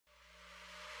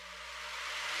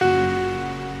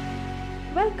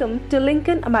Welcome to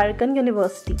Lincoln American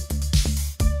University.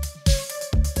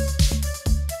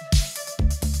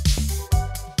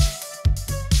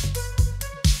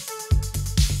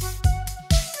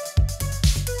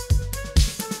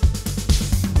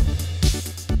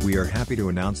 We are happy to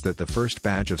announce that the first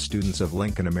batch of students of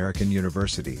Lincoln American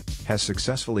University has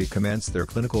successfully commenced their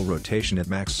clinical rotation at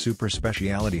Max Super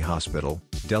Speciality Hospital,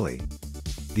 Delhi.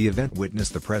 The event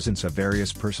witnessed the presence of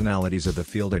various personalities of the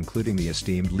field, including the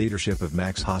esteemed leadership of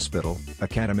Max Hospital,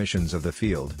 academicians of the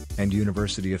field, and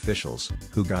university officials,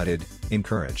 who guided,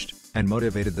 encouraged, and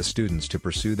motivated the students to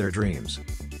pursue their dreams.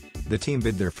 The team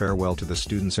bid their farewell to the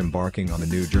students embarking on a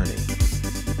new journey.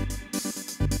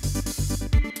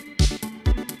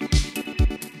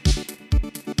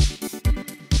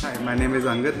 My name is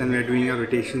Angad and we are doing our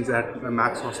rotations at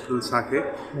Max Hospital, Saket.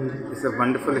 It's a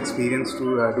wonderful experience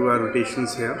to do our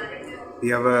rotations here. We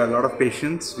have a lot of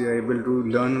patients, we are able to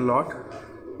learn a lot,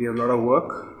 we have a lot of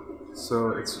work, so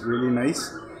it's really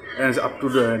nice and it's up to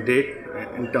the date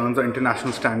in terms of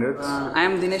international standards. I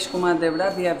am Dinesh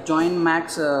Devda. We have joined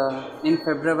Max in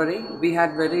February. We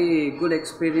had very good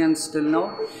experience till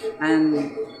now,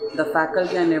 and the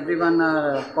faculty and everyone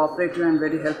are cooperative and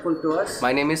very helpful to us.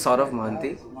 My name is Sourav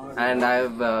Mohanty, and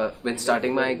I've been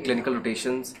starting my clinical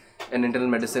rotations in internal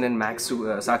medicine in Max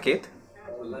Super Speciality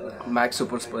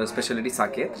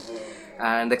Saket,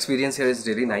 and the experience here is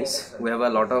really nice. We have a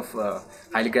lot of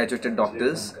highly graduated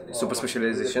doctors, super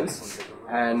specializations,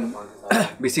 and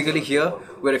basically here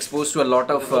we're exposed to a lot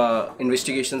of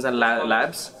investigations and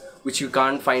labs which you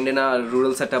can't find in a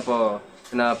rural setup or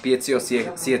in a PHC or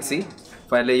CHC.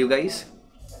 Finally, you guys,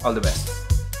 all the best.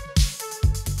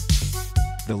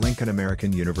 The Lincoln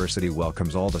American University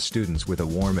welcomes all the students with a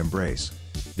warm embrace.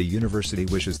 The university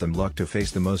wishes them luck to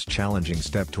face the most challenging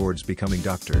step towards becoming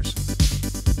doctors.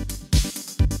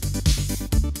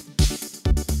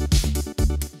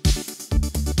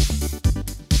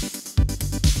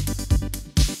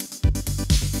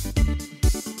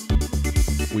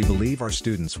 We believe our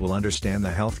students will understand the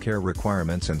healthcare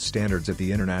requirements and standards at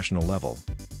the international level.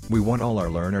 We want all our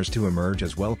learners to emerge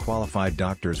as well-qualified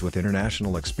doctors with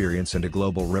international experience and a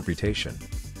global reputation.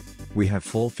 We have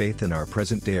full faith in our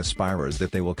present-day aspirers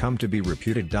that they will come to be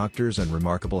reputed doctors and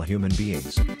remarkable human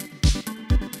beings.